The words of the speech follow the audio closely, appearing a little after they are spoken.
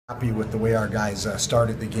Happy with the way our guys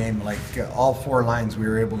started the game. Like all four lines, we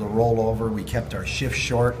were able to roll over. We kept our shift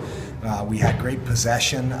short. We had great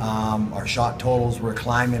possession. Our shot totals were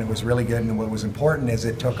climbing. It was really good. And what was important is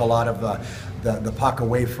it took a lot of the puck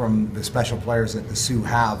away from the special players that the Sioux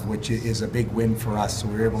have, which is a big win for us. So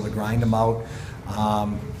we were able to grind them out,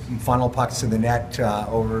 funnel pucks to the net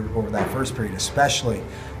over that first period, especially,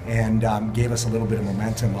 and gave us a little bit of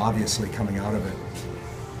momentum, obviously, coming out of it.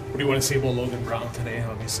 What do you want to say about Logan Brown today?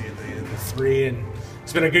 Obviously, the three, and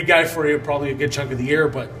he's been a good guy for you, probably a good chunk of the year.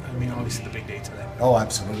 But I mean, obviously, the big day today. Oh,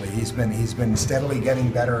 absolutely. He's been steadily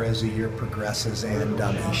getting better as the year progresses, and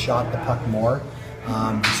he shot the puck more.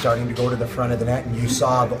 He's starting to go to the front of the net, and you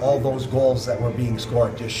saw all those goals that were being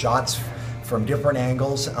scored, just shots from different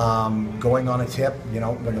angles, going on a tip. You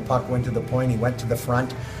know, when the puck went to the point, he went to the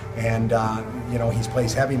front, and you know, he's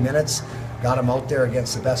plays heavy minutes. Got him out there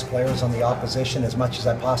against the best players on the opposition as much as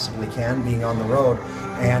I possibly can, being on the road,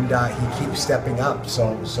 and he keeps stepping up.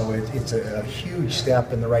 So it's a huge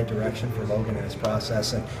step in the right direction for Logan in his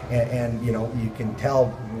process, and you know, you can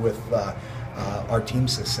tell with our team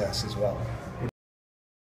success as well.